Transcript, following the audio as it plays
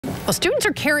Well, students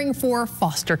are caring for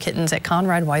foster kittens at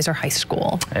Conrad Weiser High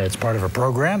School. It's part of a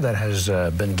program that has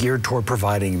been geared toward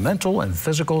providing mental and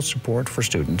physical support for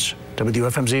students.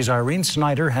 WFMZ's Irene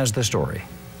Snyder has the story.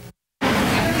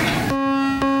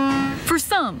 For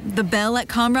some, the bell at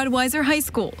Conrad Weiser High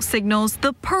School signals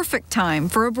the perfect time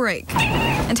for a break.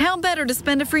 And how better to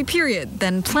spend a free period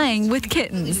than playing with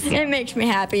kittens? It makes me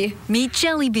happy. Meet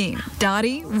Jelly Bean,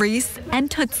 Dottie, Reece,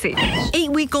 and Tootsie,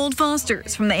 8-week-old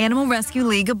fosters from the Animal Rescue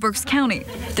League of Berks County.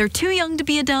 They're too young to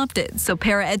be adopted, so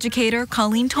para-educator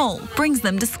Colleen Toal brings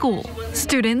them to school.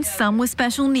 Students, some with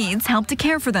special needs, help to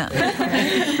care for them.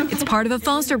 It's part of a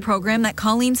foster program that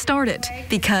Colleen started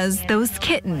because those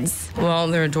kittens. Well,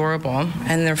 they're adorable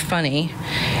and they're funny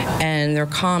and they're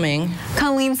calming.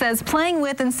 Colleen says playing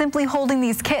with and simply holding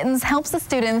these kittens helps the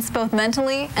students both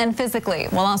mentally and physically,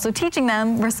 while also teaching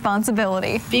them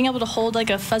responsibility. Being able to hold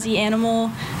like a fuzzy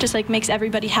animal just like makes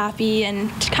everybody happy and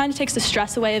kind of takes the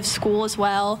stress away of school as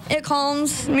well. It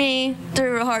calms me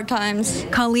through hard times.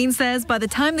 Colleen says by the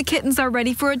time the kittens are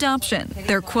ready for adoption,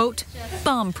 they're, quote,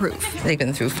 bomb-proof. They've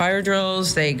been through fire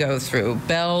drills, they go through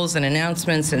bells and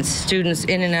announcements and students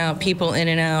in and out, people in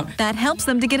and out. That helps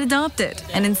them to get adopted,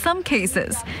 and in some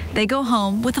cases, they go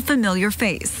home with a familiar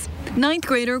face. 9th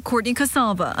grader Courtney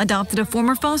Casalva adopted a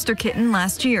former foster kitten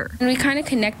last year. And we kind of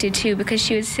connected too because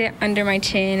she would sit under my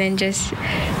chin and just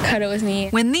cuddle with me.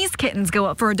 When these kittens go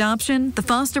up for adoption, the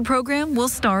foster program will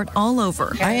start all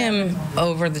over. I am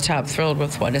over the top thrilled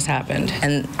with what has happened,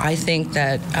 and I think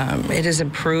that it has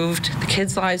improved the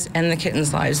kids' lives and the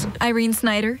kittens' lives. Irene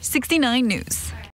Snyder, 69 News.